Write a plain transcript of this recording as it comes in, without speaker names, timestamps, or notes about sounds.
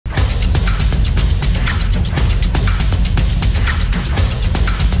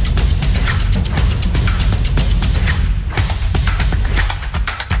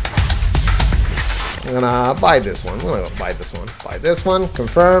I'm gonna buy this one. I'm gonna buy this one. Buy this one.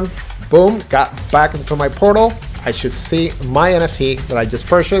 Confirm. Boom. Got back into my portal. I should see my NFT that I just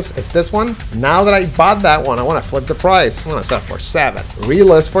purchased. It's this one. Now that I bought that one, I want to flip the price. I want to sell for 7.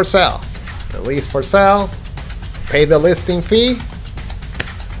 Relist for sale. Release for sale. Pay the listing fee.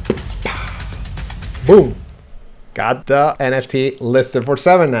 Boom. Got the NFT listed for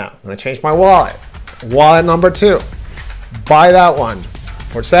 7 now. I'm gonna change my wallet. Wallet number 2. Buy that one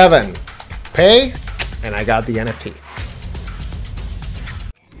for 7. Pay, and I got the NFT.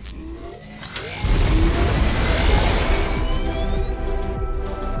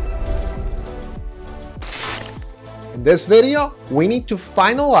 In this video, we need to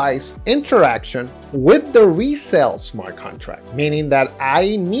finalize interaction with the resale smart contract, meaning that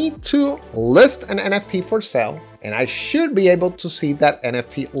I need to list an NFT for sale, and I should be able to see that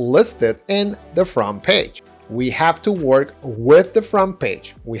NFT listed in the front page. We have to work with the front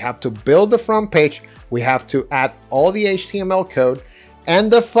page. We have to build the front page. We have to add all the HTML code and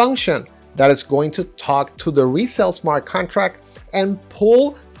the function that is going to talk to the resale smart contract and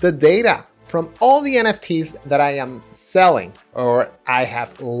pull the data from all the NFTs that I am selling or I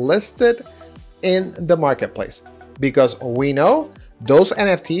have listed in the marketplace, because we know those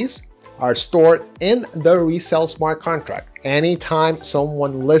NFTs are stored in the resale smart contract. Anytime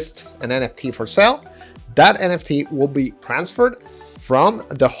someone lists an NFT for sale, that NFT will be transferred from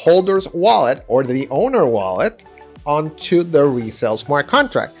the holder's wallet or the owner wallet onto the resale smart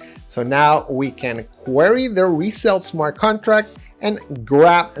contract. So now we can query the resale smart contract and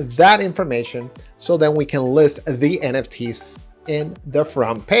grab that information, so then we can list the NFTs in the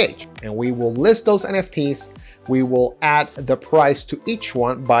front page. And we will list those NFTs. We will add the price to each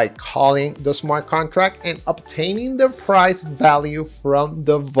one by calling the smart contract and obtaining the price value from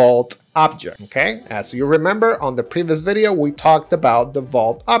the vault object. Okay, as you remember on the previous video, we talked about the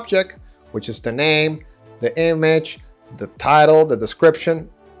vault object, which is the name, the image, the title, the description,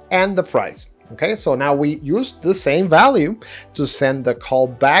 and the price. Okay, so now we use the same value to send the call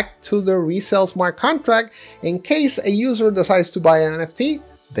back to the resale smart contract in case a user decides to buy an NFT.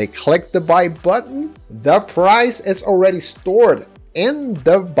 They click the buy button. The price is already stored in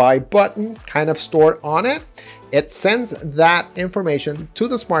the buy button, kind of stored on it. It sends that information to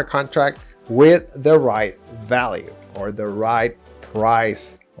the smart contract with the right value or the right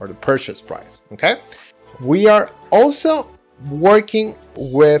price or the purchase price. Okay, we are also working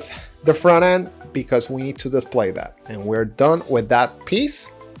with the front end because we need to display that, and we're done with that piece.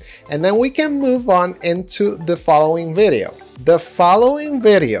 And then we can move on into the following video. The following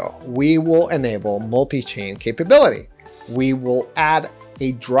video, we will enable multi-chain capability. We will add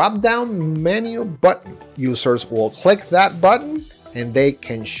a drop-down menu button. Users will click that button and they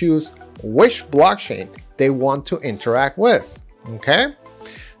can choose which blockchain they want to interact with. Okay,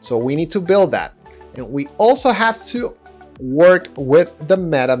 so we need to build that. And we also have to work with the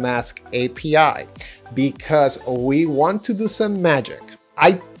MetaMask API because we want to do some magic.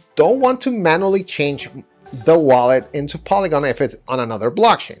 I don't want to manually change the wallet into Polygon if it's on another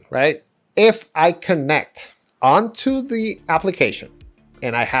blockchain, right? If I connect onto the application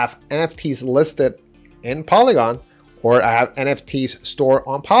and I have NFTs listed in Polygon, or I have NFTs stored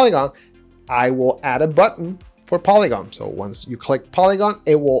on Polygon, I will add a button for Polygon. So once you click Polygon,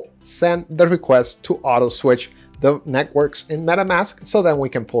 it will send the request to auto switch the networks in MetaMask, so then we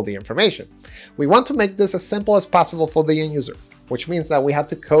can pull the information. We want to make this as simple as possible for the end user, which means that we have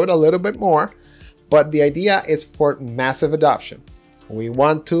to code a little bit more, but the idea is for massive adoption. We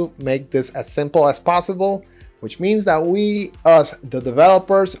want to make this as simple as possible, which means that we, us, the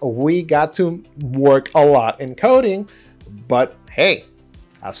developers, we got to work a lot in coding, but hey,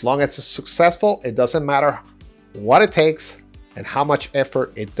 as long as it's successful, it doesn't matter what it takes and how much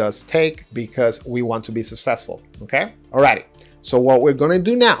effort it does take, because we want to be successful. Okay, alrighty. So what we're going to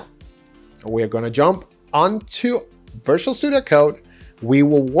do now, we're going to jump onto Visual Studio Code. We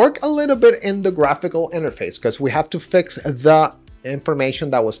will work a little bit in the graphical interface because we have to fix the information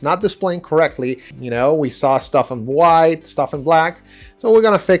that was not displaying correctly. You know, we saw stuff in white, stuff in black. So we're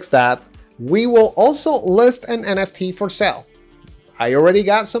going to fix that. We will also list an NFT for sale. I already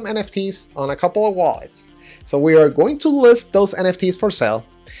got some NFTs on a couple of wallets. So we are going to list those NFTs for sale,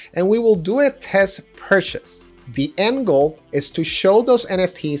 and we will do a test purchase. The end goal is to show those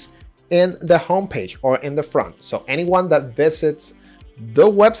NFTs in the homepage or in the front. So anyone that visits the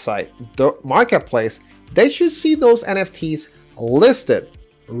website, the marketplace, they should see those NFTs listed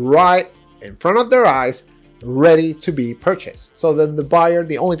right in front of their eyes, ready to be purchased. So then the buyer,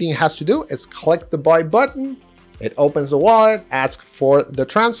 the only thing he has to do is click the buy button. It opens the wallet, asks for the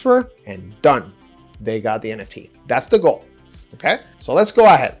transfer, and done. They got the NFT. That's the goal. Okay, so let's go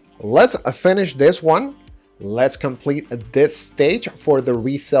ahead. let's finish this one. Let's complete this stage for the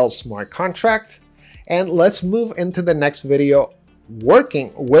resell smart contract. And let's move into the next video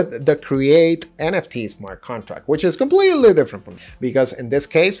working with the create NFT smart contract, which is completely different because in this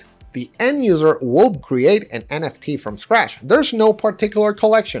case, the end user will create an NFT from scratch. There's no particular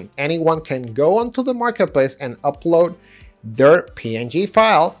collection. Anyone can go onto the marketplace and upload their PNG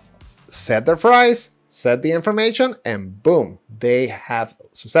file, set their price, set the information, and boom, they have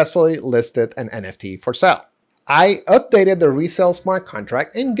successfully listed an NFT for sale. I updated the resell smart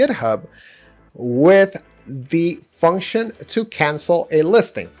contract in GitHub with the function to cancel a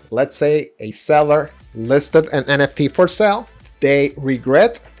listing. Let's say a seller listed an NFT for sale. They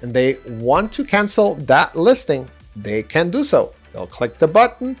regret and they want to cancel that listing. They can do so. They'll click the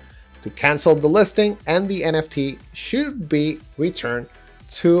button to cancel the listing and the NFT should be returned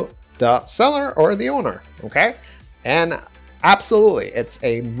to the seller or the owner. Okay. And absolutely, it's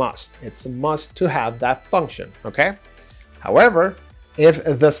a must. It's a must to have that function. Okay. However, if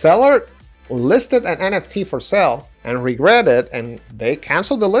the seller listed an NFT for sale and regretted and they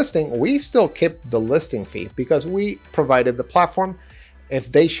canceled the listing, we still keep the listing fee because we provided the platform.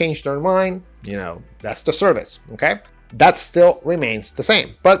 If they change their mind, that's the service. Okay. That still remains the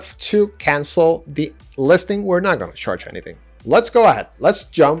same. But to cancel the listing, we're not going to charge anything. Let's go ahead. Let's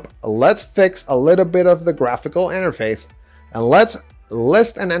jump. Let's fix a little bit of the graphical interface and let's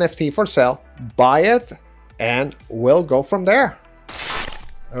list an NFT for sale, buy it, and we'll go from there.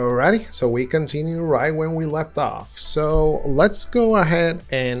 Alrighty, so we continue right when we left off. So let's go ahead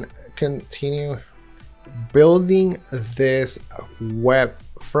and continue building this web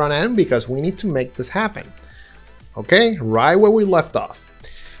front end because we need to make this happen. Okay, right where we left off.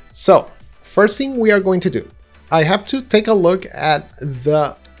 So first thing we are going to do, I have to take a look at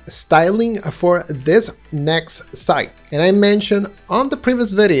the styling for this next site. And I mentioned on the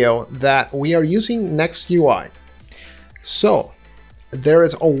previous video that we are using Next UI. So there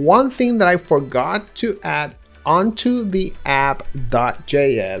is one thing that I forgot to add onto the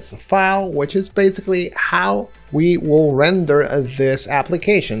app.js file, which is basically how we will render this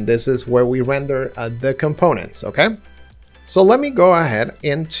application. This is where we render the components, okay? So let me go ahead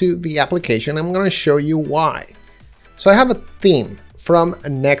into the application. I'm going to show you why. So I have a theme from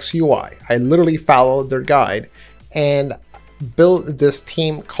Next UI. I literally followed their guide and built this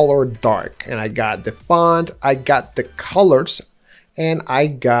theme color dark. And I got the font, I got the colors, and I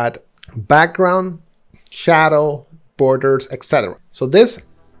got background, shadow, borders, etc. So this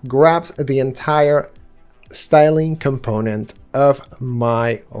grabs the entire styling component of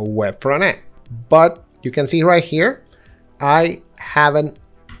my web front end. But you can see right here, I haven't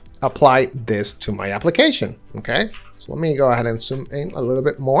applied this to my application. Okay, so let me go ahead and zoom in a little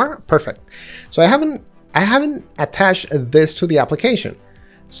bit more. Perfect. So I haven't attached this to the application.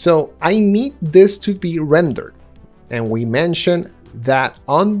 So I need this to be rendered. And we mentioned that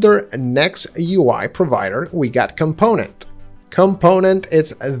under Next UI provider, we got component. Component is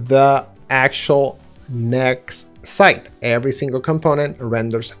the actual Next site. Every single component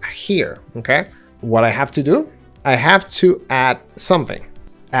renders here. Okay. What I have to do, I have to add something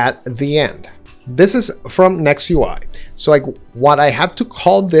at the end. This is from Next UI. So what I have to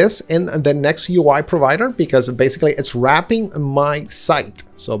call this in the Next UI provider, because basically it's wrapping my site.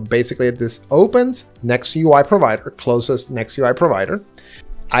 So basically this opens Next UI provider, closes Next UI provider.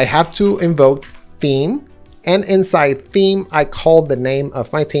 I have to invoke theme, and inside theme, I call the name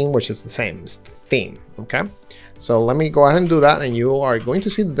of my theme, which is the same theme. Okay. So let me go ahead and do that. And you are going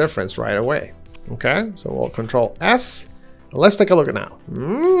to see the difference right away. Okay. So we'll Control S. Let's take a look at now.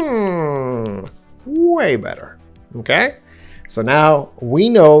 Way better. Okay. So now we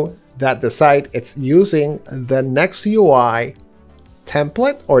know that the site it's using the Next UI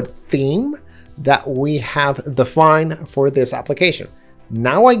template or theme that we have defined for this application.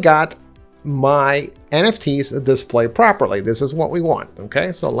 Now I got my NFTs displayed properly. This is what we want.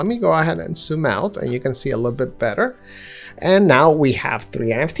 Okay. So let me go ahead and zoom out and you can see a little bit better. And now we have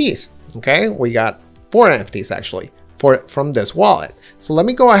 3 NFTs. Okay. We got 4 NFTs actually from this wallet. So let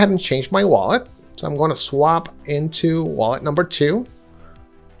me go ahead and change my wallet. So I'm going to swap into wallet number 2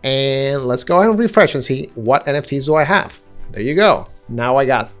 and let's go ahead and refresh and see what NFTs do I have. There you go. Now I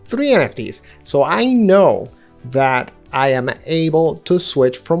got 3 NFTs. So I know that I am able to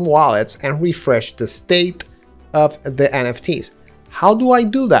switch from wallets and refresh the state of the NFTs. How do I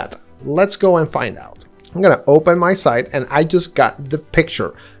do that? Let's go and find out. I'm going to open my site and I just got the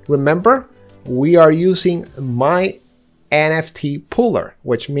picture. Remember, we are using my NFT pooler,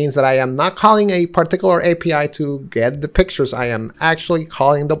 which means that I am not calling a particular API to get the pictures. I am actually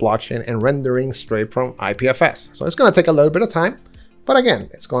calling the blockchain and rendering straight from IPFS. So it's going to take a little bit of time, But again,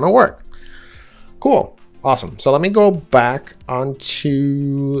 it's going to work. Cool. Awesome. So let me go back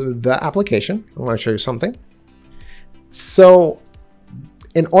onto the application. I want to show you something. So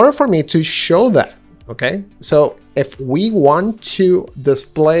in order for me to show that, okay, so if we want to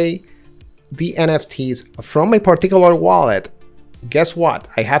display the NFTs from a particular wallet, guess what?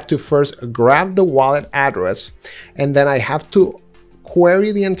 I have to first grab the wallet address, and then I have to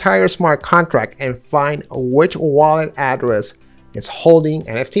query the entire smart contract and find which wallet address is holding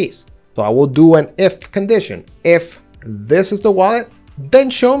NFTs. So I will do an if condition. If this is the wallet, then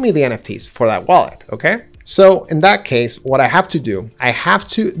show me the NFTs for that wallet, okay? So in that case, what I have to do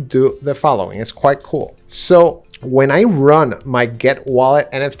the following. It's quite cool. So when I run my get wallet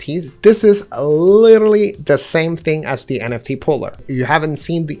NFTs, this is literally the same thing as the NFT puller. If you haven't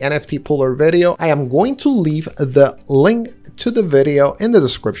seen the NFT puller video, I am going to leave the link to the video in the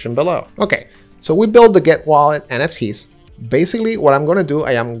description below. Okay, so we build the get wallet NFTs. Basically, what I'm going to do,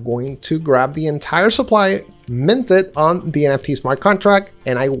 I am going to grab the entire supply minted on the NFT smart contract,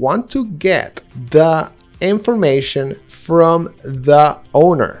 and I want to get the information from the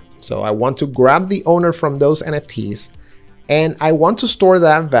owner. So I want to grab the owner from those NFTs, and I want to store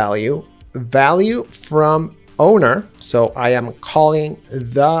that value from owner. So I am calling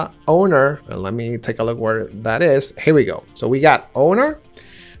the owner. Let me take a look where that is. Here we go. So we got owner,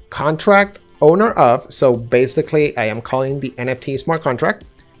 contract, owner of. So basically I am calling the NFT smart contract.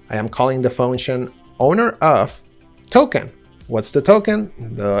 I am calling the function owner of token. What's the token?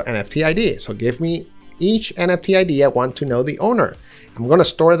 The NFT ID. So give me each NFT ID. I want to know the owner. I'm going to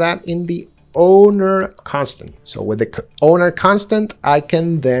store that in the owner constant. So with the owner constant, I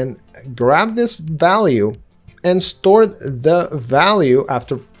can then grab this value and store the value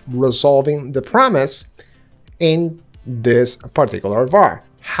after resolving the promise in this particular var.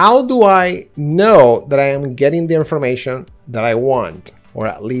 How do I know that I am getting the information that I want, or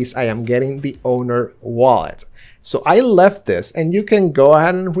at least I am getting the owner wallet? So I left this, and you can go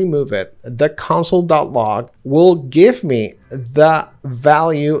ahead and remove it. The console.log will give me the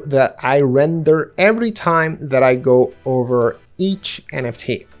value that I render every time that I go over each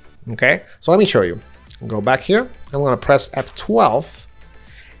NFT. Okay, so let me show you. Go back here. I'm going to press F12,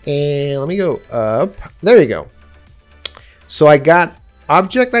 and let me go up. There you go. So I got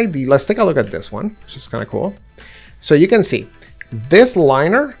object ID. Let's take a look at this one, which is kind of cool. So you can see this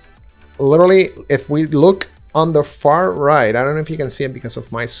liner, literally, if we look on the far right, I don't know if you can see it because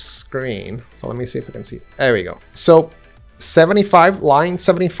of my screen. So let me see if I can see it. There we go. So 75, line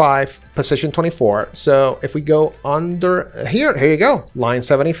 75, position 24. So if we go under here you go, line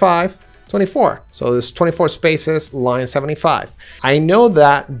 75, 24. So there's 24 spaces, line 75. I know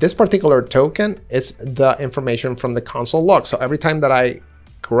that this particular token is the information from the console log. So every time that I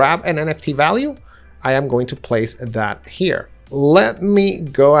grab an NFT value, I am going to place that here. Let me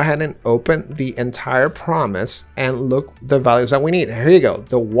go ahead and open the entire promise and look the values that we need. Here you go.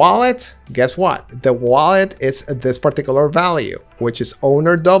 The wallet, guess what? The wallet is this particular value, which is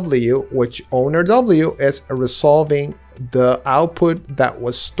owner W, which owner W is resolving the output that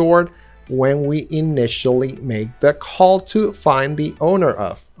was stored when we initially make the call to find the owner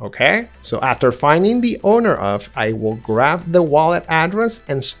of. Okay, so after finding the owner of, I will grab the wallet address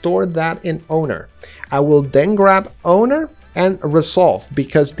and store that in owner. I will then grab owner and resolve,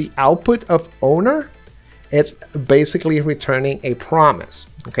 because the output of owner, it's basically returning a promise.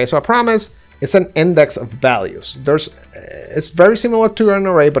 Okay, so a promise is an index of values. It's very similar to an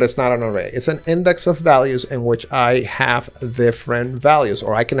array, but it's not an array. It's an index of values in which I have different values,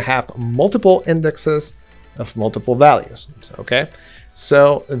 or I can have multiple indexes of multiple values. Okay,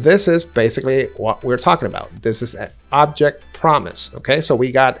 so this is basically what we're talking about. This is an object promise. Okay, so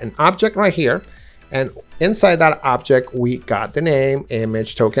we got an object right here, and inside that object, we got the name,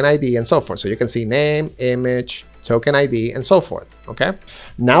 image, token ID, and so forth. So you can see name, image, token ID, and so forth. Okay.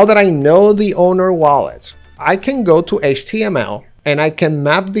 Now that I know the owner wallet, I can go to HTML and I can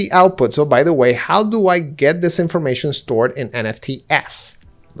map the output. So by the way, how do I get this information stored in NFTs?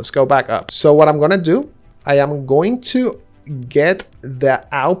 Let's go back up. So what I'm going to do, I am going to get the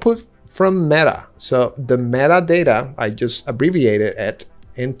output from meta. So the metadata, I just abbreviated it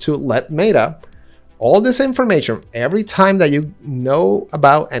into let meta. All this information, every time that you know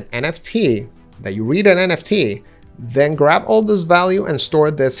about an NFT, that you read an NFT, then grab all this value and store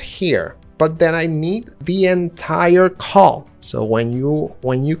this here. But then I need the entire call. So when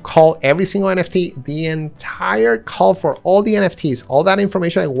you call every single NFT, the entire call for all the NFTs, all that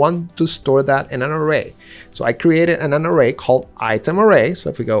information, I want to store that in an array. So I created an array called item array.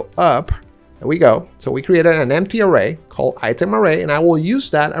 So if we go up, there we go. So we created an empty array called item array, and I will use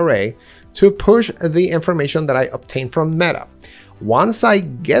that array to push the information that I obtained from meta. Once I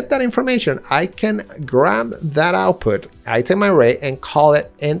get that information, I can grab that output item array and call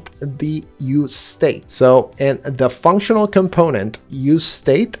it int the use state. So in the functional component use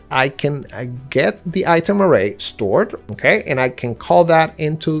state, I can get the item array stored, okay? And I can call that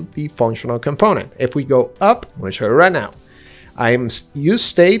into the functional component. If we go up, I'm gonna show you right now. I'm use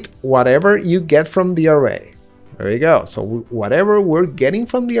state, whatever you get from the array. There you go. So whatever we're getting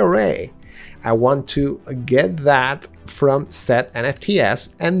from the array, I want to get that from set NFTs,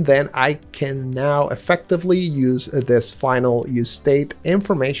 and then I can now effectively use this final use state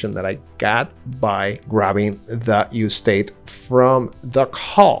information that I got by grabbing the use state from the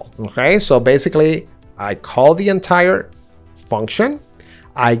call. Okay, so basically I call the entire function,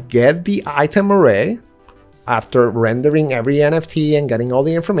 I get the item array. After rendering every NFT and getting all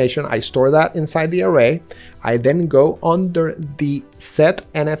the information, I store that inside the array. I then go under the set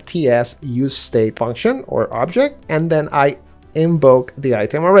NFTs use state function or object, and then I invoke the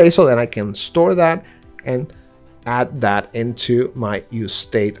item array so that I can store that and add that into my use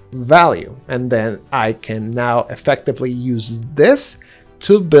state value. And then I can now effectively use this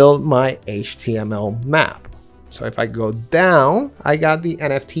to build my HTML map. So if I go down, I got the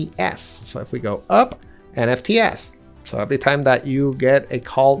NFTs. So if we go up, NFTs. So every time that you get a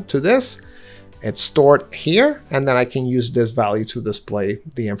call to this, it's stored here, and then I can use this value to display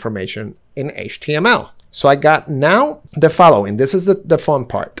the information in HTML. So I got now the following. This is the fun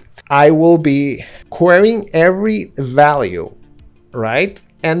part. I will be querying every value, right?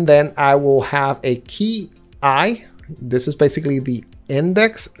 And then I will have a key I. This is basically the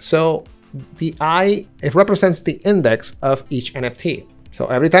index. So the I, it represents the index of each NFT. So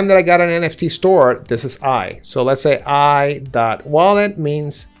every time that I got an NFT stored, this is I. So let's say I.wallet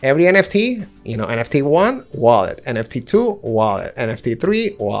means every NFT, you know, NFT1, wallet, NFT2, wallet,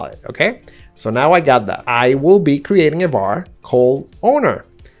 NFT3, wallet, okay? So now I got that. I will be creating a var called owner.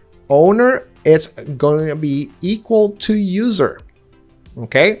 Owner is going to be equal to user,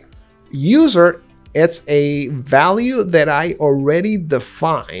 okay? User, it's a value that I already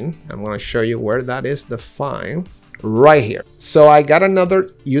define. I'm going to show you where that is defined. Right here. So I got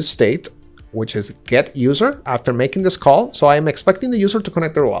another use state, which is get user after making this call. So I am expecting the user to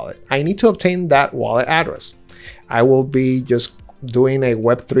connect their wallet. I need to obtain that wallet address. I will be just doing a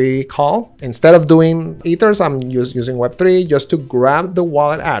Web3 call. Instead of doing ethers, I'm using Web3 just to grab the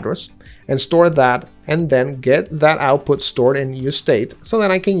wallet address and store that, and then get that output stored in use state, so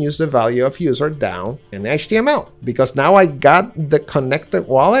that I can use the value of user down in HTML. Because now I got the connected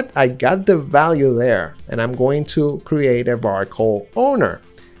wallet, I got the value there, and I'm going to create a var called owner.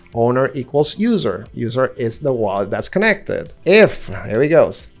 Owner equals user. User is the wallet that's connected. If, here he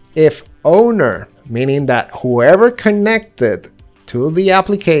goes, if owner, meaning that whoever connected to the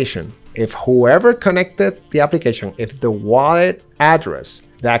application, if whoever connected the application, if the wallet address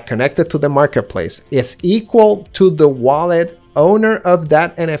that connected to the marketplace is equal to the wallet owner of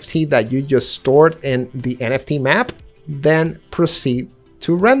that NFT that you just stored in the NFT map, then proceed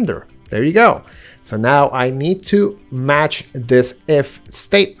to render. There you go. So now I need to match this if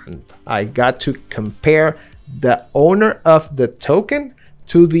statement. I got to compare the owner of the token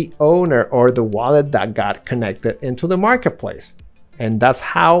to the owner or the wallet that got connected into the marketplace. And that's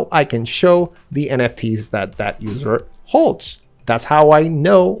how I can show the NFTs that that user holds. That's how I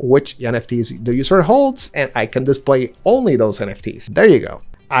know which NFTs the user holds, and I can display only those NFTs. There you go.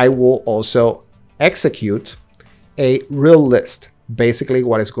 I will also execute a Relist. Basically,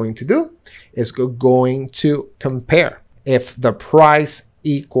 what it's going to do is going to compare if the price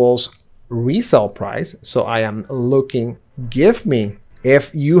equals resale price. So I am looking, give me,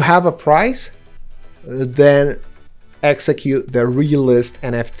 if you have a price, then execute the Relist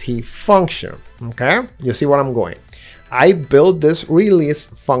NFT function. Okay, you see what I'm going. I built this release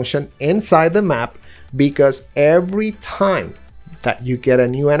function inside the map because every time that you get a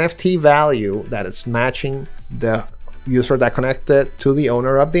new NFT value that is matching the user that connected to the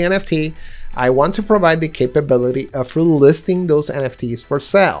owner of the NFT, I want to provide the capability of relisting those NFTs for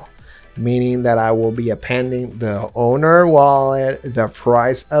sale, meaning that I will be appending the owner wallet, the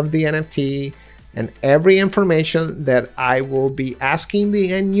price of the NFT, and every information that I will be asking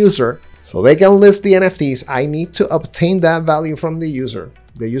the end user so they can list the NFTs. I need to obtain that value from the user.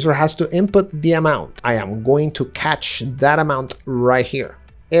 The user has to input the amount. I am going to catch that amount right here.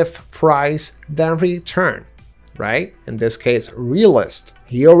 If price, then return, right? In this case, relist.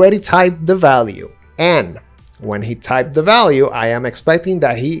 He already typed the value. And when he typed the value, I am expecting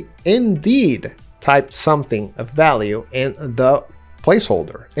that he indeed typed something of value in the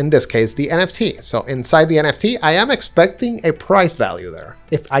placeholder, in this case, the NFT. So inside the NFT, I am expecting a price value there.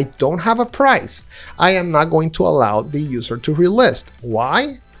 If I don't have a price, I am not going to allow the user to relist.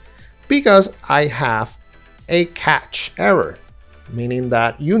 Why? Because I have a catch error, meaning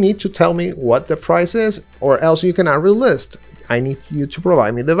that you need to tell me what the price is or else you cannot relist. I need you to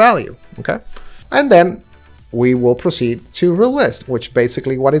provide me the value, okay? And then we will proceed to relist, which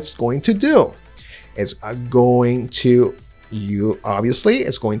basically what it's going to do is obviously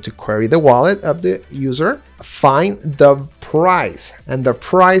it's going to query the wallet of the user, find the price, and the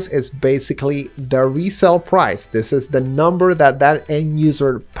price is basically the resale price. This is the number that end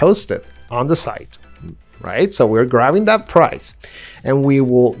user posted on the site, right? So we're grabbing that price and we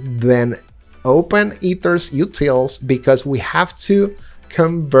will then open Ether's utils because we have to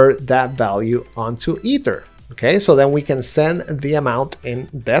convert that value onto Ether. Okay, so then we can send the amount in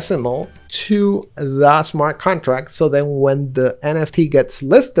decimal to the smart contract. So then when the NFT gets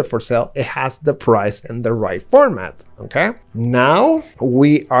listed for sale, it has the price in the right format. Okay, now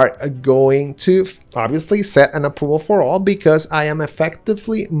we are going to obviously set an approval for all because I am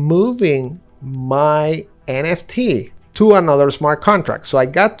effectively moving my NFT to another smart contract. So I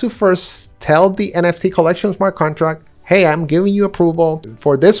got to first tell the NFT collection smart contract, hey, I'm giving you approval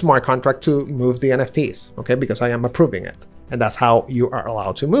for this smart contract to move the NFTs, okay? Because I am approving it. And that's how you are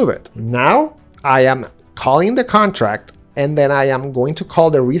allowed to move it. Now I am calling the contract and then I am going to call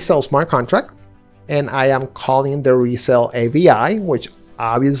the resale smart contract and I am calling the resale AVI, which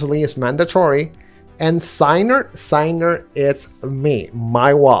obviously is mandatory. And signer, it's me,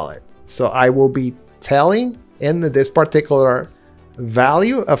 my wallet. So I will be telling in this particular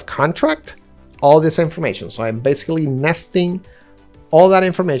value of contract all this information. So I'm basically nesting all that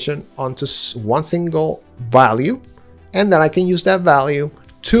information onto one single value, and then I can use that value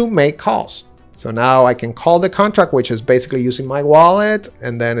to make calls. So now I can call the contract, which is basically using my wallet,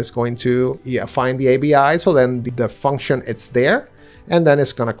 and then it's going to find the ABI. So then the function, it's there, and then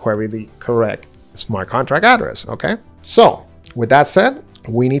it's going to query the correct smart contract address. Okay. So with that said,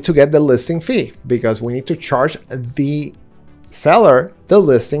 we need to get the listing fee because we need to charge the seller the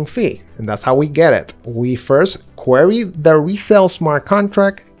listing fee, and that's how we get it. We first query the resale smart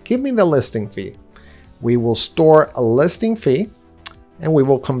contract, give me the listing fee. We will store a listing fee and we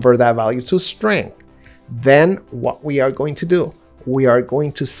will convert that value to string. Then what we are going to do, we are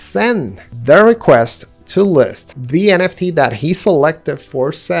going to send the request to list the NFT that he selected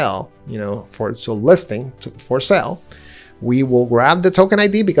for sale, for sale. We will grab the token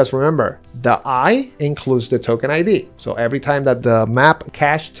ID because remember, the I includes the token ID. So every time that the map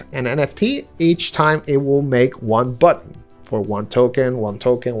cached an NFT, each time it will make one button for one token, one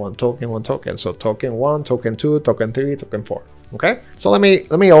token, one token, one token. So token 1, token 2, token 3, token 4. Okay. So let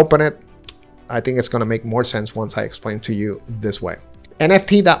me open it. I think it's going to make more sense once I explain to you this way.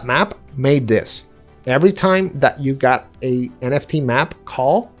 NFT.map made this. Every time that you got a NFT map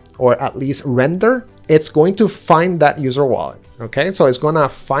call or at least render, it's going to find that user wallet. Okay, so it's going to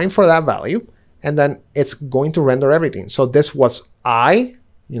find for that value and then it's going to render everything. So this was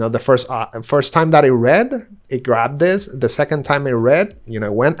the first time that it read, it grabbed this. The second time it read,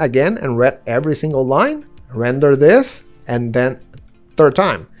 it went again and read every single line, render this, and then third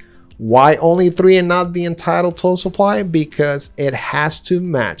time. Why only 3 and not the entitled total supply? Because it has to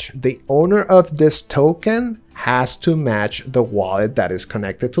match. The owner of this token has to match the wallet that is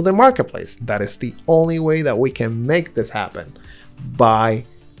connected to the marketplace. That is the only way that we can make this happen, by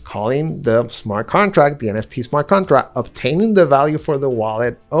calling the smart contract, the NFT smart contract, obtaining the value for the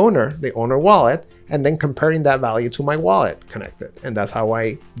wallet owner, the owner wallet, and then comparing that value to my wallet connected. And that's how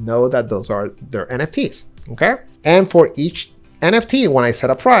I know that those are their NFTs. Okay. And for each NFT, when I set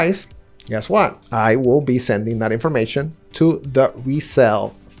a price, guess what? I will be sending that information to the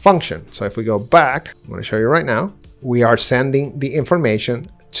resell function. So if we go back, I'm going to show you right now, we are sending the information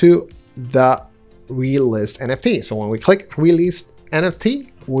to the Relist NFT. So when we click Relist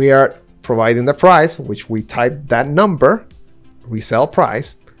NFT, we are providing the price, which we type that number, resell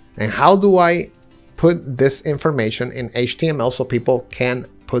price. And how do I put this information in HTML so people can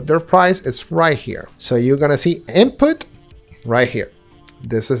put their price? It's right here. So you're going to see input right here.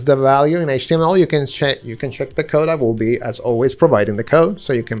 This is the value in HTML. You can check the code. I will be, as always, providing the code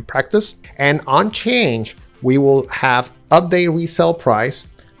so you can practice. And on change, we will have update resell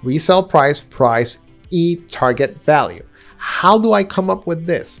price, price e target value. How do I come up with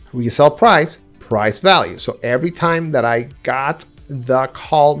this? Resell price, price value. So every time that I got the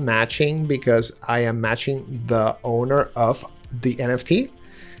call matching, because I am matching the owner of the NFT,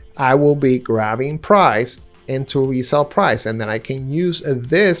 I will be grabbing price into resell price, and then I can use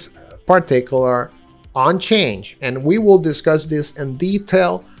this particular on change. And we will discuss this in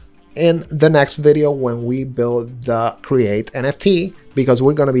detail in the next video when we build the create NFT, because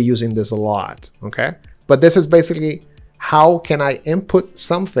we're going to be using this a lot. Okay. But this is basically how can I input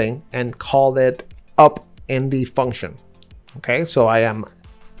something and call it up in the function. Okay. So I am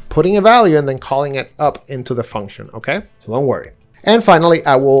putting a value and then calling it up into the function. Okay. So don't worry. And finally,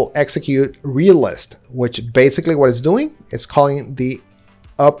 I will execute Relist, which basically what it's doing is calling the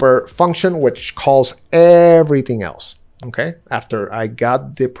upper function, which calls everything else. Okay. After I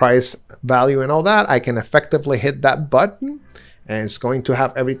got the price value and all that, I can effectively hit that button and it's going to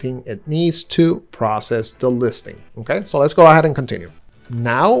have everything it needs to process the listing. Okay. So let's go ahead and continue.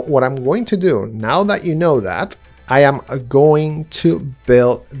 Now, what I'm going to do, now that you know that, I am going to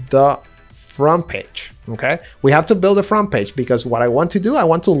build the front page. Okay. We have to build a front page because what I want to do, I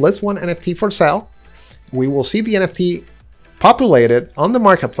want to list one NFT for sale. We will see the NFT populated on the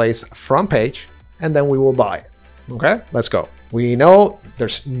marketplace front page, and then we will buy it. Okay, let's go. We know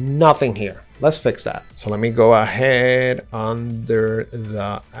there's nothing here. Let's fix that. So let me go ahead under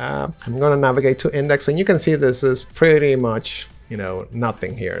the app. I'm going to navigate to index, and you can see this is pretty much, you know,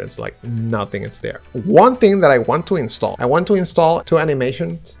 nothing here. It's like nothing is there. One thing that I want to install 2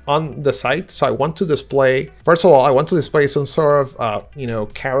 animations on the site. So I want to display, first of all, I want to display some sort of, you know,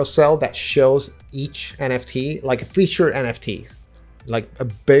 carousel that shows each NFT, like a featured NFT, like a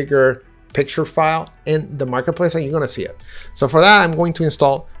bigger picture file in the marketplace, and you're going to see it. So for that, I'm going to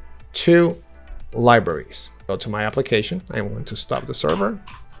install 2 libraries. Go to my application. I'm going to stop the server.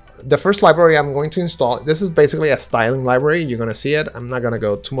 The first library I'm going to install, this is basically a styling library. You're going to see it. I'm not going to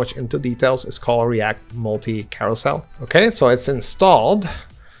go too much into details. It's called React Multi Carousel. Okay, so it's installed.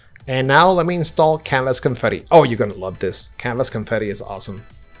 And now let me install Canvas Confetti. Oh, you're going to love this. Canvas Confetti is awesome.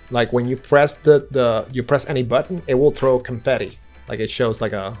 Like when you press you press any button, it will throw confetti. Like it shows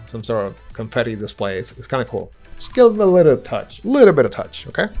like some sort of confetti displays. It's kind of cool. Just give it a little bit of touch.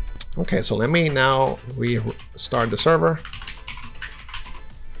 Okay. Okay. So let me now restart the server.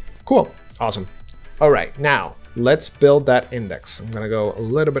 Cool. Awesome. All right. Now let's build that index. I'm going to go a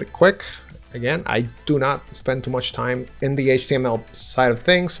little bit quick. Again, I do not spend too much time in the HTML side of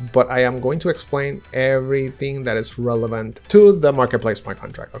things, but I am going to explain everything that is relevant to the marketplace smart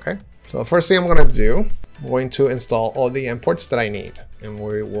contract. Okay. So the first thing I'm going to do, I'm going to install all the imports that I need, and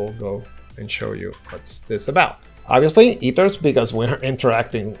we will go and show you what's this about. Obviously, ethers, because we're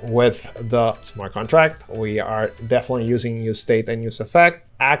interacting with the smart contract. We are definitely using useState and useEffect.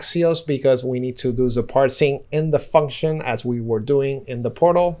 Axios, because we need to do the parsing in the function as we were doing in the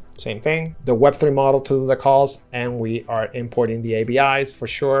portal. Same thing. The Web3 model to do the calls, and we are importing the ABIs for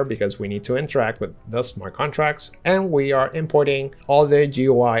sure because we need to interact with the smart contracts. And we are importing all the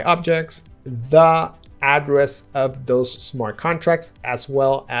GUI objects, the address of those smart contracts, as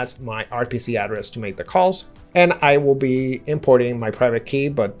well as my RPC address to make the calls. And I will be importing my private key,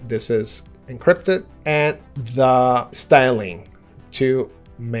 but this is encrypted, and the styling to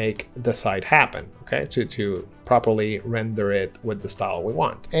make the site happen, okay, to properly render it with the style we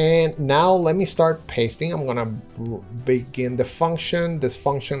want. And now let me start pasting. I'm gonna begin the function. This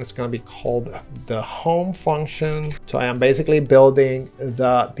function is gonna be called the home function. So I am basically building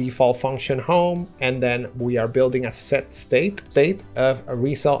the default function home, and then we are building a set state of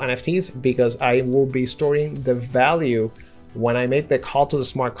resell NFTs, because I will be storing the value when I make the call to the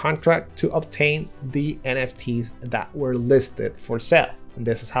smart contract to obtain the NFTs that were listed for sale. And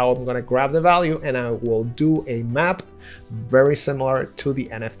this is how I'm going to grab the value, and I will do a map very similar to the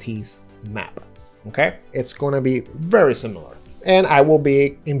NFTs map. Okay, it's going to be very similar. And I will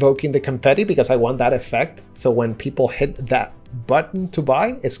be invoking the confetti because I want that effect. So when people hit that button to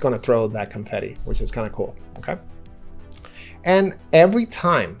buy, it's going to throw that confetti, which is kind of cool. Okay. And every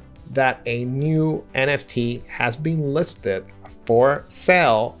time that a new NFT has been listed for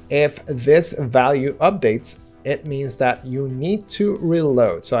sale, if this value updates, it means that you need to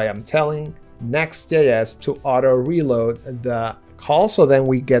reload. So I am telling Next.js to auto reload the call, so then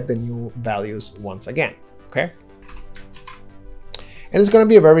we get the new values once again. Okay. And it's going to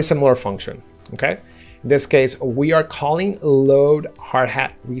be a very similar function. Okay. In this case, we are calling load hard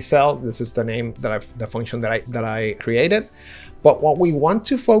hat resell. This is the name that the function that I created. But what we want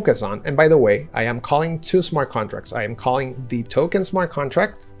to focus on, and by the way, I am calling 2 smart contracts. I am calling the token smart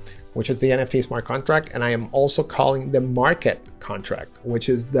contract, which is the NFT smart contract, and I am also calling the market contract, which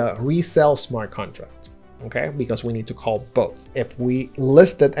is the resell smart contract. Okay, because we need to call both. If we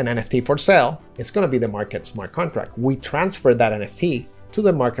listed an NFT for sale, it's going to be the market smart contract. We transfer that NFT to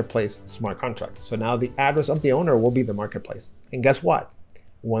the marketplace smart contract. So now the address of the owner will be the marketplace. And guess what?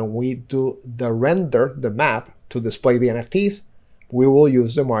 When we do the render, the map to display the NFTs, we will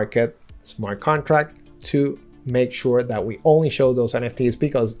use the market smart contract to make sure that we only show those NFTs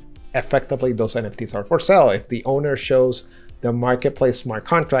because effectively those NFTs are for sale. If the owner shows the marketplace smart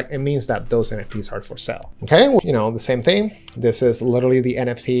contract, it means that those NFTs are for sale. Okay, you know, the same thing. This is literally the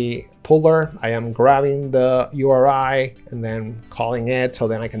NFT puller. I am grabbing the URI and then calling it so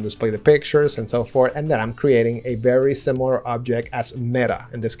then I can display the pictures and so forth. And then I'm creating a very similar object as meta.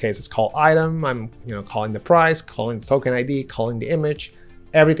 In this case, it's called item. I'm, you know, calling the price, calling the token ID, calling the image,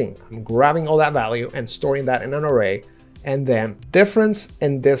 everything. I'm grabbing all that value and storing that in an array. And then difference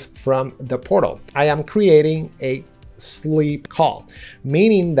in this from the portal, I am creating a sleep call,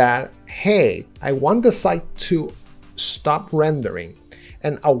 meaning that, hey, I want the site to stop rendering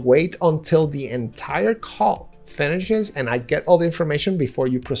and I'll wait until the entire call finishes and I get all the information before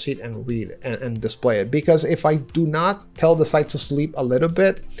you proceed and read and display it. Because if I do not tell the site to sleep a little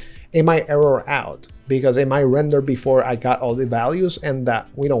bit, it might error out because it might render before I got all the values, and that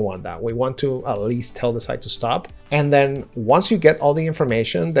we don't want that. We want to at least tell the site to stop. And then once you get all the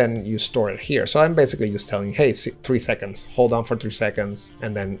information, then you store it here. So I'm basically just telling you, hey, 3 seconds, hold on for 3 seconds,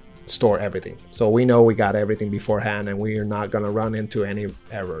 and then store everything. So we know we got everything beforehand and we are not gonna run into any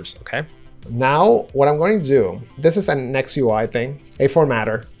errors, okay? Now, what I'm going to do, this is an XUI thing, a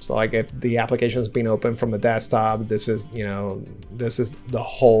formatter. So like if the application has been open from the desktop, this is, you know, this is the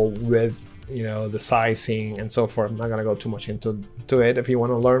whole width, you know, the sizing and so forth. I'm not gonna go too much into it. If you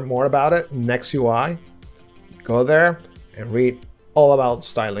want to learn more about it, XUI, go there and read all about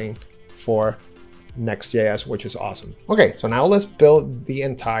styling for Next.js, which is awesome. Okay, so now let's build the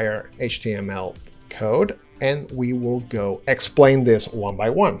entire HTML code and we will go explain this one by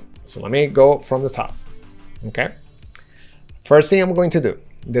one. So let me go from the top, okay? First thing I'm going to do,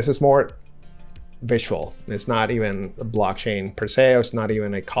 this is more visual. It's not even a blockchain per se, or it's not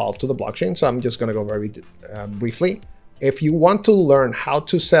even a call to the blockchain. So I'm just gonna go very briefly. If you want to learn how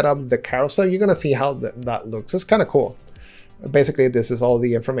to set up the carousel, you're gonna see how that looks. It's kind of cool. Basically, this is all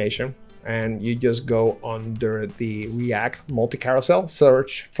the information and you just go under the React multi-carousel,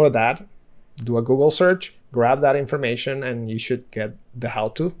 search for that, do a Google search, grab that information and you should get the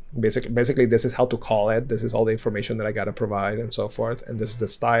how-to. Basically, this is how to call it. This is all the information that I got to provide and so forth. And this is the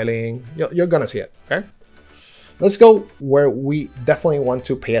styling. You're going to see it, okay? Let's go where we definitely want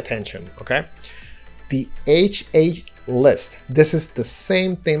to pay attention, okay? The HH list. This is the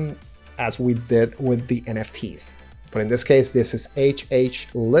same thing as we did with the NFTs. But in this case, this is HH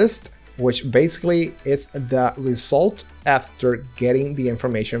list, which basically is the result after getting the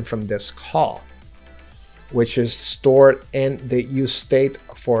information from this call, which is stored in the use state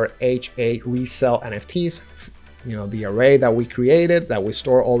for HH resell NFTs. You know, the array that we created, that we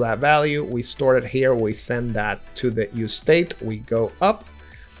store all that value, we store it here, we send that to the use state, we go up,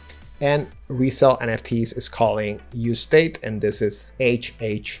 and resell NFTs is calling use state, and this is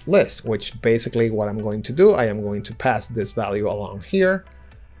HH list, which basically what I'm going to do, I am going to pass this value along here,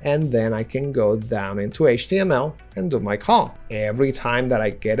 and then I can go down into HTML and do my call. Every time that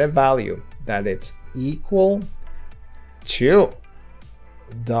I get a value that it's equal to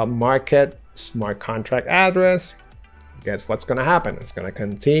the market smart contract address, guess what's gonna happen? It's gonna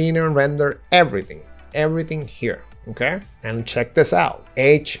continue and render everything here, okay? And check this out,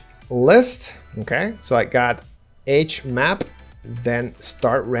 H list, okay? So I got H map, then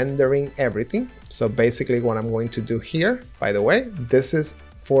start rendering everything. So basically what I'm going to do here, by the way, this is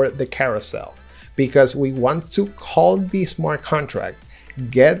for the carousel, because we want to call the smart contract,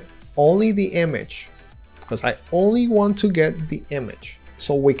 get only the image, because I only want to get the image,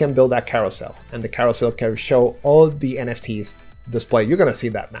 so we can build that carousel, and the carousel can show all the NFTs displayed. You're gonna see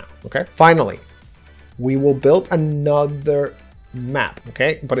that now, okay? Finally, we will build another map,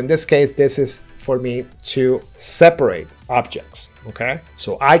 okay? But in this case, this is for me to separate objects, okay?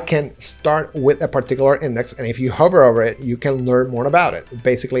 So I can start with a particular index, and if you hover over it, you can learn more about it.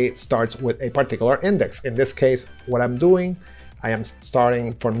 Basically, it starts with a particular index. In this case, what I'm doing, I am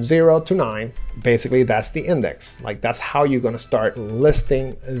starting from 0 to 9. Basically, that's the index. Like, that's how you're gonna start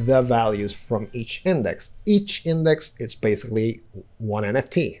listing the values from each index. Each index is basically one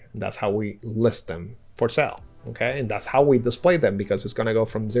NFT, and that's how we list them for sale, okay? And that's how we display them, because it's gonna go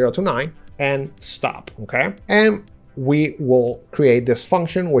from 0 to 9 and stop, okay? And we will create this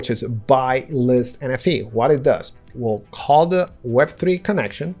function, which is by list NFT. What it does, we'll call the Web3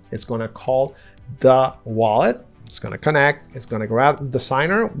 connection. It's gonna call the wallet. It's gonna connect, it's gonna grab the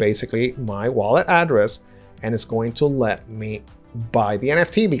signer, basically my wallet address, and it's going to let me buy the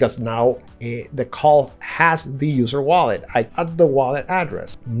NFT, because now the call has the user wallet. I got the wallet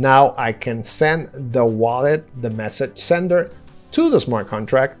address. Now I can send the wallet, the message sender, to the smart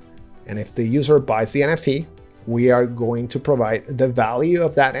contract, and if the user buys the NFT, we are going to provide the value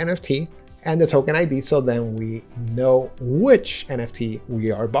of that NFT and the token ID, so then we know which NFT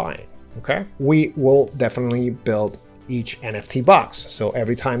we are buying, okay? We will definitely build each NFT box. So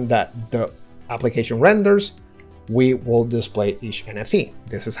every time that the application renders, we will display each NFT.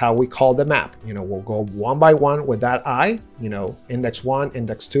 This is how we call the map. We'll go one by one with that eye, index 1,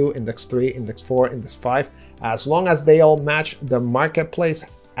 index 2, index 3, index 4, index 5. As long as they all match the marketplace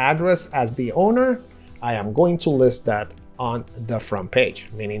address as the owner, I am going to list that on the front page,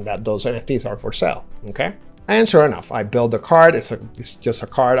 meaning that those NFTs are for sale, okay? And sure enough, I build the card. It's just a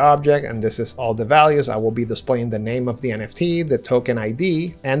card object, and this is all the values. I will be displaying the name of the NFT, the token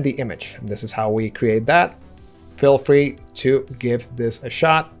ID, and the image. And this is how we create that. Feel free to give this a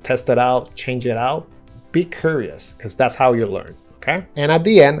shot, test it out, change it out. Be curious, because that's how you learn, okay? And at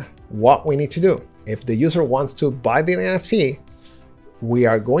the end, what we need to do. If the user wants to buy the NFT, we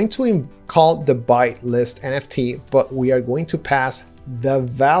are going to call the buy list NFT, but we are going to pass the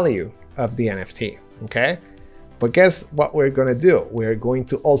value of the NFT, okay? But guess what we're gonna do? We're going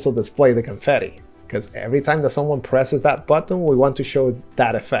to also display the confetti, because every time that someone presses that button, we want to show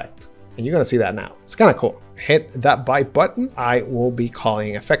that effect. And you're gonna see that now. It's kind of cool. Hit that buy button. I will be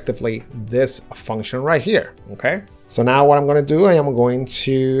calling effectively this function right here, okay? So now what I'm gonna do, I am going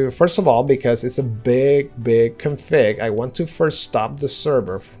to, first of all, because it's a big config, I want to first stop the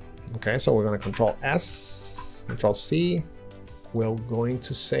server. Okay, so we're gonna Control S, Control C. We're going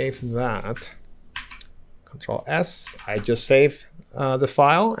to save that. Control S, I just saved the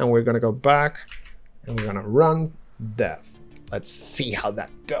file, and we're gonna go back and we're gonna run dev. Let's see how that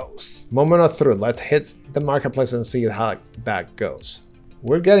goes. Moment of truth, let's hit the marketplace and see how that goes.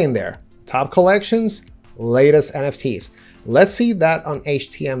 We're getting there. Top collections, latest NFTs. Let's see that on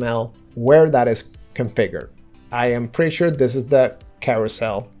HTML where that is configured. I am pretty sure this is the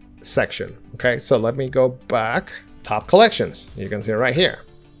carousel section. Okay, so let me go back. Top collections, you can see it right here.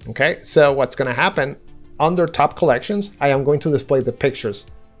 Okay, so what's gonna happen under top collections, I am going to display the pictures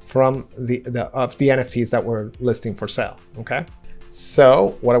from the NFTs that we're listing for sale. Okay,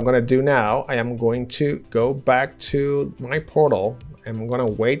 so what I'm gonna do now, I am going to go back to my portal and I'm gonna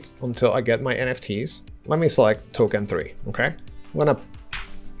wait until I get my NFTs. Let me select token 3, okay? I'm gonna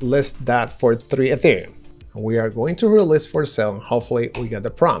list that for 3 Ethereum. We are going to relist for sale, and hopefully we get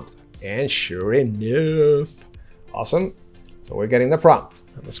the prompt. And sure enough, awesome. So we're getting the prompt.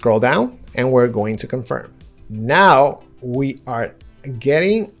 Let's scroll down and we're going to confirm. Now we are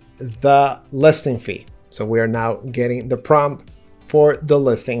getting the listing fee. So we are now getting the prompt for the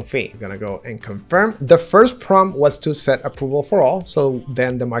listing fee. I'm gonna go and confirm. The first prompt was to set approval for all, so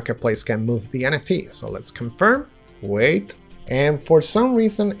then the marketplace can move the NFT. So let's confirm, wait. And for some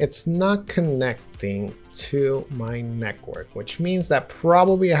reason, it's not connecting to my network, which means that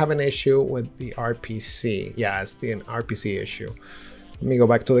probably I have an issue with the RPC. Yeah, it's an RPC issue. Let me go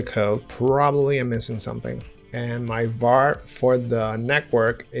back to the code. Probably I'm missing something. And my var for the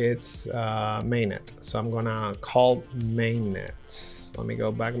network, it's mainnet. So I'm gonna call mainnet. So let me go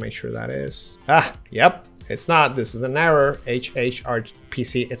back and make sure that is. Yep, it's not. This is an error.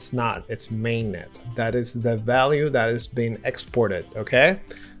 HHRPC, it's not. It's mainnet. That is the value that is being exported. Okay,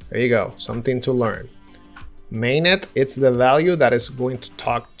 there you go. Something to learn. Mainnet, it's the value that is going to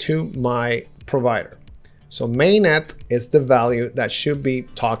talk to my provider. So mainnet is the value that should be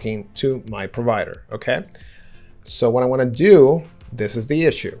talking to my provider. Okay. So what I want to do, this is the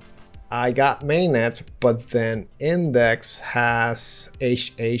issue. I got mainnet, but then index has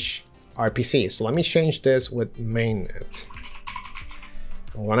HHRPC. So let me change this with mainnet.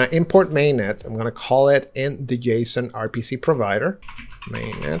 I'm going to import mainnet. I'm going to call it in the JSON RPC provider.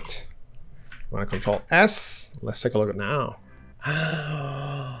 Mainnet. I'm going to Control S. Let's take a look at now.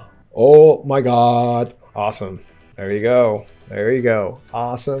 Oh my God. Awesome. There you go. There you go.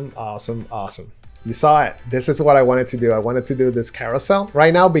 Awesome, awesome, awesome. You saw it. This is what I wanted to do. I wanted to do this carousel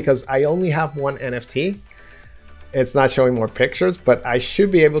right now because I only have one NFT. It's not showing more pictures, but I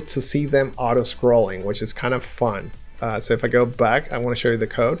should be able to see them auto scrolling, which is kind of fun. So if I go back, I want to show you the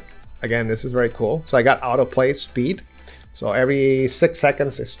code. Again, this is very cool. So I got autoplay speed. So every 6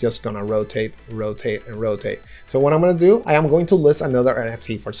 seconds, it's just gonna rotate, rotate, and rotate. So what I'm gonna do, I am going to list another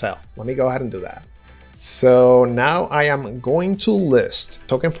NFT for sale. Let me go ahead and do that. So now I am going to list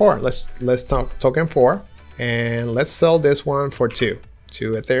token 4. Let's list token 4 and let's sell this one for 2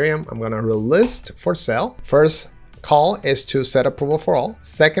 Ethereum. I'm gonna relist for sale. First call is to set approval for all.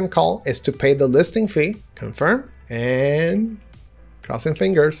 Second call is to pay the listing fee. Confirm and crossing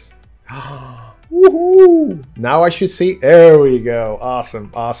fingers. Woohoo! Now I should see, there we go. Awesome,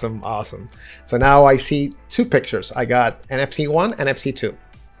 awesome, awesome. So now I see 2 pictures. I got NFT 1, NFT 2.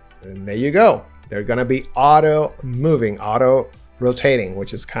 And there you go. They're gonna be auto moving, auto rotating,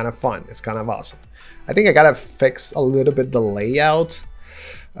 which is kind of fun. It's kind of awesome. I think I gotta fix a little bit the layout.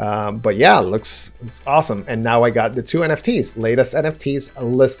 But yeah, it's awesome. And now I got the 2 NFTs, latest NFTs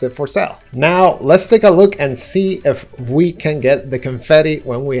listed for sale. Now let's take a look and see if we can get the confetti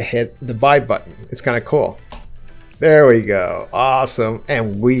when we hit the buy button. It's kind of cool. There we go. Awesome.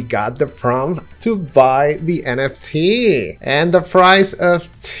 And we got the prompt to buy the NFT and the price of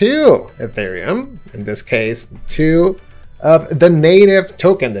 2 Ethereum, in this case, 2 of the native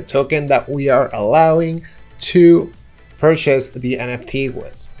token, the token that we are allowing to purchase the NFT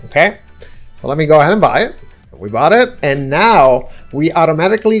with. Okay, so let me go ahead and buy it. We bought it, and now we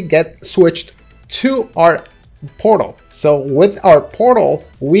automatically get switched to our portal. So with our portal,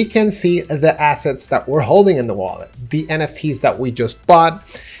 we can see the assets that we're holding in the wallet, the NFTs that we just bought,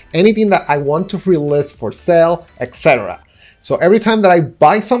 anything that I want to relist for sale, etc. So every time that I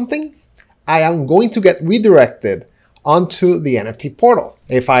buy something, I am going to get redirected onto the NFT portal.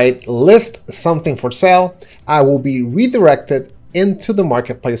 If I list something for sale, I will be redirected into the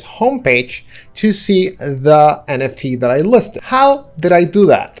marketplace homepage to see the NFT that I listed. How did I do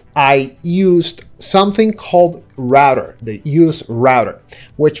that? I used something called router, the use router,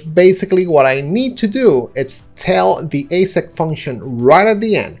 which basically what I need to do is tell the async function right at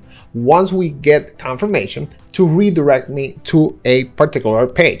the end, once we get confirmation, to redirect me to a particular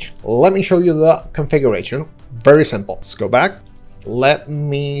page. Let me show you the configuration. Very simple. Let's go back. Let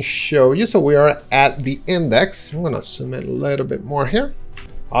me show you. So we are at the index. I'm going to zoom in a little bit more here.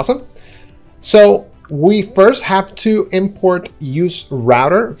 Awesome. So we first have to import use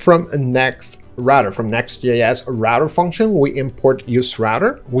router from Next.js router function. We import use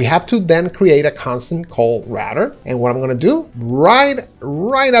router. We have to then create a constant call router. And what I'm going to do right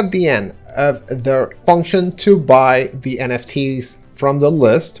at the end of the function to buy the NFTs from the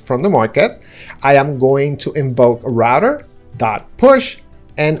list, from the market, I am going to invoke router.push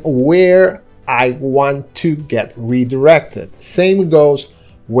and where I want to get redirected. Same goes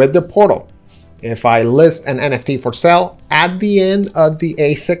with the portal. If I list an NFT for sale, at the end of the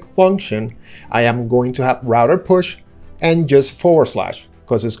async function, I am going to have router push and just /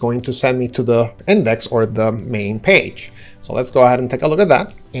 because it's going to send me to the index or the main page. So let's go ahead and take a look at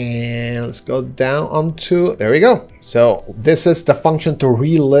that. And let's go down onto, there we go. So this is the function to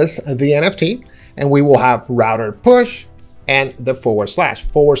relist the NFT, and we will have router push and the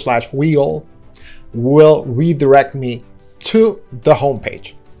 / wheel will redirect me to the home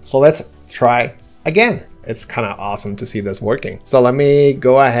page. So let's try again. It's kind of awesome to see this working. So let me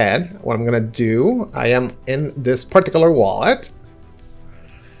go ahead. What I'm going to do, I am in this particular wallet,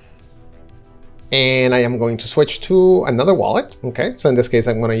 and I am going to switch to another wallet. Okay, so in this case,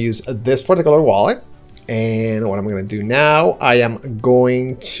 I'm going to use this particular wallet. And what I'm going to do now, I am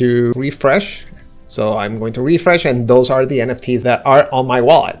going to refresh. So I'm going to refresh, and those are the NFTs that are on my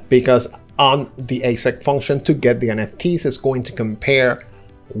wallet, because on the async function to get the NFTs, it's going to compare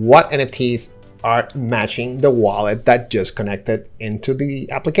what NFTs are matching the wallet that just connected into the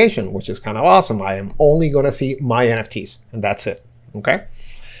application, which is kind of awesome. I am only going to see my NFTs, and that's it. Okay.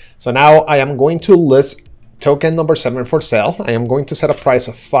 So now I am going to list token number 7 for sale. I am going to set a price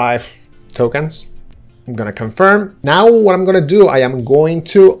of 5 tokens. I'm going to confirm. Now what I'm going to do, I am going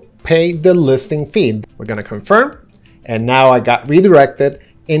to pay the listing fee. We're going to confirm. And now I got redirected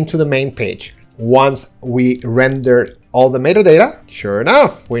into the main page. Once we rendered all the metadata, sure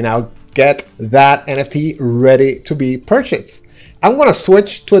enough, we now get that NFT ready to be purchased. I'm going to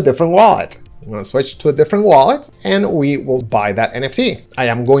switch to a different wallet. I'm going to switch to a different wallet and we will buy that NFT. I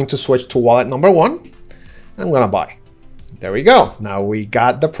am going to switch to wallet number 1. I'm going to buy. There we go. Now we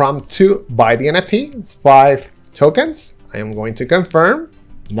got the prompt to buy the NFT. It's 5 tokens. I am going to confirm.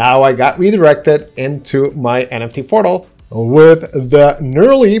 Now I got redirected into my NFT portal with the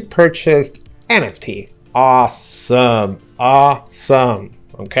newly purchased NFT. Awesome. Awesome.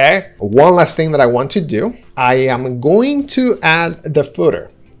 Okay. One last thing that I want to do. I am going to add the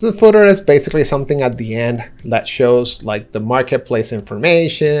footer. The footer is basically something at the end that shows like the marketplace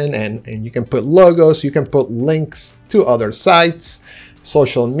information, and you can put logos, you can put links to other sites,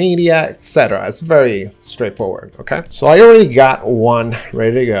 social media, etc. It's very straightforward. Okay, so I already got one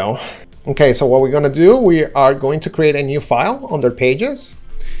ready to go. Okay, so what we're going to do, we are going to create a new file under pages.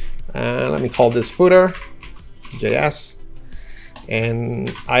 Let me call this footer.js.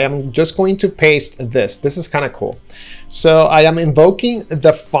 And I am just going to paste this. This is kind of cool. So I am invoking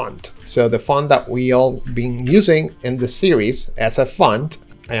the font. So the font that we all been using in the series as a font,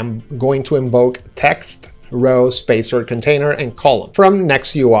 I am going to invoke text, row, spacer, container, and column from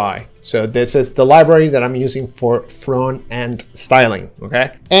NextUI. So this is the library that I'm using for front end styling.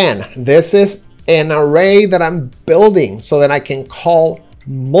 Okay. And this is an array that I'm building so that I can call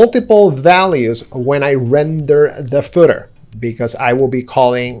multiple values when I render the footer, because I will be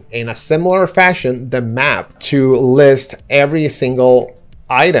calling in a similar fashion the map to list every single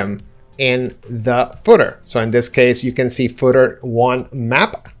item in the footer. So in this case, you can see footer 1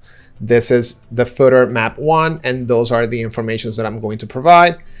 map. This is the footer map 1, and those are the informations that I'm going to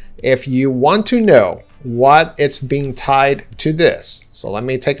provide. If you want to know what it's being tied to this, so let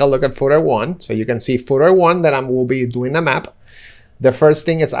me take a look at footer 1. So you can see footer 1 that I will be doing a map. The first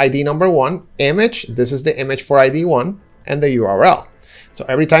thing is ID number 1, image. This is the image for ID 1, and the URL. So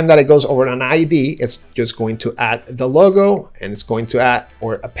every time that it goes over an ID, it's just going to add the logo, and it's going to add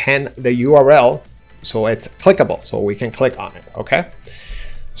or append the URL so it's clickable, so we can click on it, okay?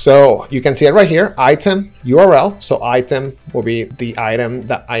 So you can see it right here, item URL. So item will be the item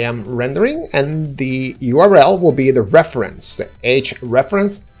that I am rendering, and the URL will be the reference, the H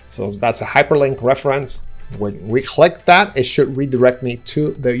reference. So that's a hyperlink reference. When we click that, it should redirect me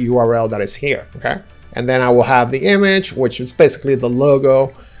to the URL that is here, okay? And then I will have the image, which is basically the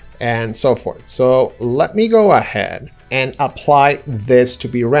logo and so forth. So let me go ahead and apply this to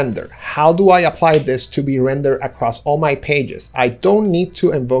be rendered. How do I apply this to be rendered across all my pages? I don't need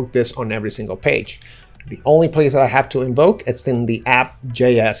to invoke this on every single page. The only place that I have to invoke is in the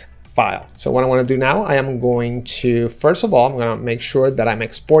app.js file. So what I want to do now, I am going to, first of all, I'm going to make sure that I'm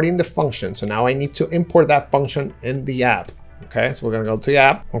exporting the function. So now I need to import that function in the app. Okay, so we're going to go to the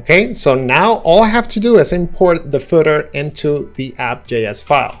app. Okay, so now all I have to do is import the footer into the app.js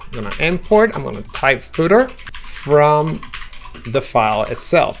file. I'm going to import, I'm going to type footer from the file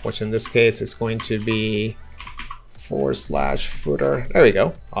itself, which in this case is going to be /footer. There we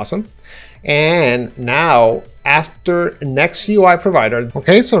go. Awesome. And now after next UI provider,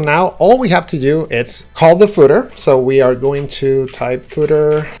 okay, so now all we have to do is call the footer. So we are going to type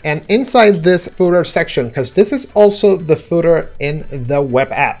footer, and inside this footer section, because this is also the footer in the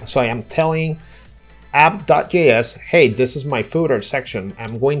web app. So I am telling app.js, hey, this is my footer section.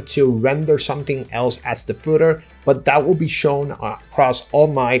 I'm going to render something else as the footer, but that will be shown across all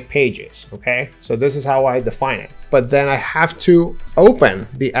my pages, okay? So this is how I define it. But then I have to open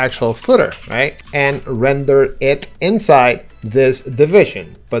the actual footer, right? And render it inside this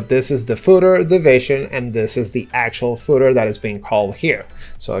division. But this is the footer division, and this is the actual footer that is being called here.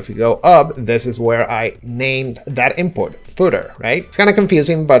 So if you go up, this is where I named that import, footer, right? It's kind of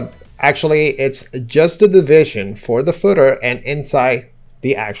confusing, but actually it's just the division for the footer and inside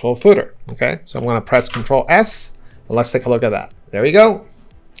the actual footer, okay? So I'm gonna press Control S, and let's take a look at that. There we go.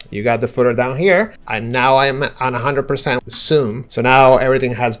 You got the footer down here, and now I am on 100% zoom. So now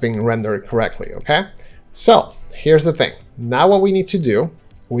everything has been rendered correctly, okay? So here's the thing. Now what we need to do,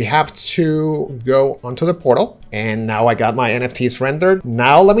 we have to go onto the portal, and now I got my NFTs rendered.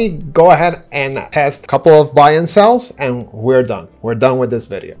 Now let me go ahead and test a couple of buy and sells, and we're done. We're done with this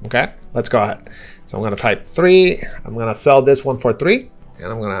video, okay? Let's go ahead. So I'm gonna type 3, I'm gonna sell this one for 3,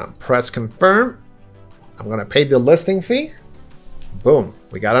 and I'm gonna press confirm. I'm gonna pay the listing fee. Boom,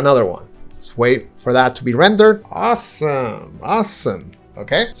 we got another one. Let's wait for that to be rendered. Awesome, awesome.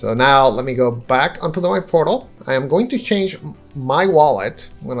 Okay, so now let me go back onto my portal. I am going to change my wallet.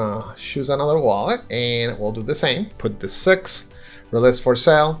 I'm gonna choose another wallet, and we'll do the same. Put the 6, release for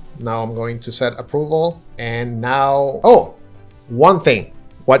sale. Now I'm going to set approval. And now, oh, one thing.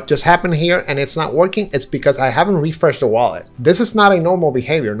 What just happened here and it's not working, it's because I haven't refreshed the wallet. This is not a normal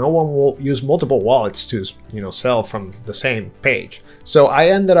behavior. No one will use multiple wallets to, sell from the same page. So I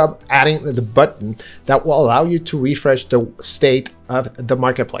ended up adding the button that will allow you to refresh the state of the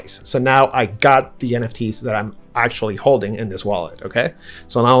marketplace. So now I got the NFTs that I'm actually holding in this wallet, okay?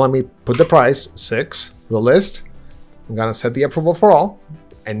 So now let me put the price, 6, the list. I'm gonna set the approval for all.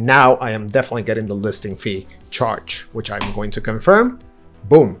 And now I am definitely getting the listing fee charge, which I'm going to confirm.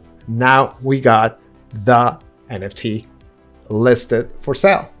 Boom, now we got the NFT listed for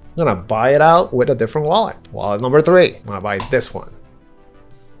sale. I'm gonna buy it out with a different wallet. Wallet number 3, I'm gonna buy this one.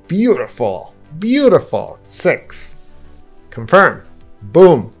 Beautiful, beautiful, 6. Confirm,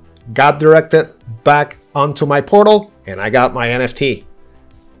 boom, got directed back onto my portal, and I got my NFT.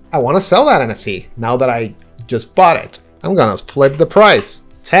 I wanna sell that NFT now that I just bought it. I'm gonna flip the price,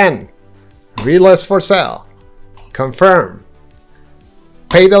 10, relist for sale, confirm.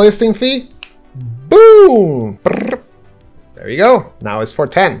 Pay the listing fee, boom, there you go. Now it's for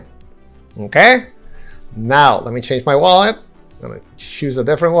 10, okay? Now let me change my wallet. I'm gonna choose a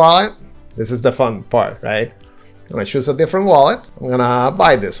different wallet. This is the fun part, right? I'm gonna choose a different wallet. I'm gonna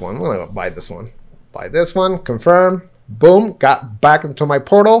buy this one. I'm gonna buy this one. Buy this one, confirm, boom, got back into my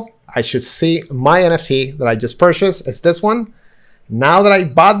portal. I should see my NFT that I just purchased. It's this one. Now that I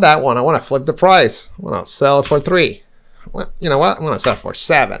bought that one, I want to flip the price. I want to sell it for 3. Well, you know what? I'm going to sell it for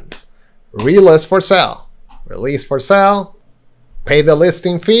 7. Relist for sale. Release for sale. Pay the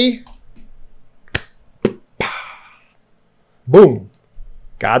listing fee. Boom.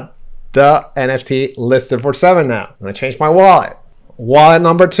 Got the NFT listed for 7 now. I'm going to change my wallet. Wallet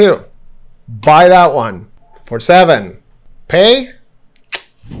number 2. Buy that one for 7. Pay.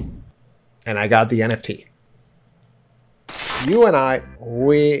 And I got the NFT. You and I,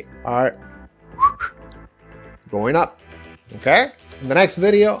 we are going up. Okay? In the next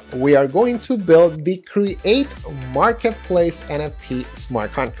video, we are going to build the Create Marketplace NFT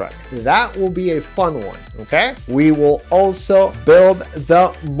smart contract. That will be a fun one, okay? We will also build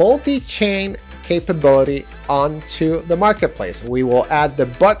the multi-chain capability onto the marketplace. We will add the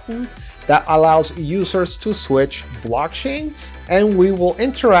button that allows users to switch blockchains, and we will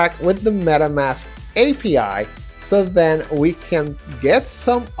interact with the MetaMask API. So then we can get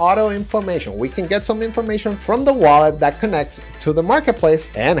some auto information. We can get some information from the wallet that connects to the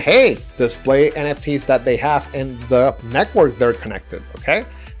marketplace and hey, display NFTs that they have in the network they're connected, okay?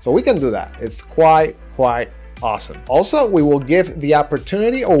 So we can do that. It's quite awesome. Also, we will give the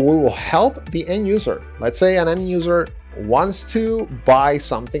opportunity, or we will help the end user. Let's say an end user wants to buy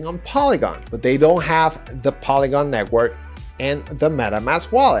something on Polygon, but they don't have the Polygon network and the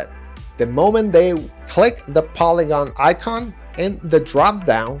MetaMask wallet. The moment they click the Polygon icon in the drop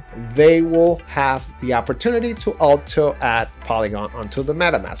down, they will have the opportunity to auto add Polygon onto the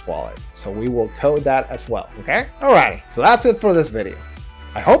MetaMask wallet. So we will code that as well, okay? Alrighty, so that's it for this video.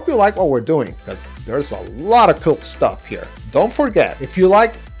 I hope you like what we're doing because there's a lot of cool stuff here. Don't forget, if you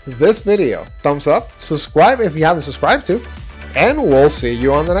like this video, thumbs up, subscribe if you haven't subscribed to, and we'll see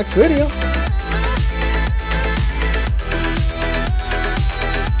you on the next video.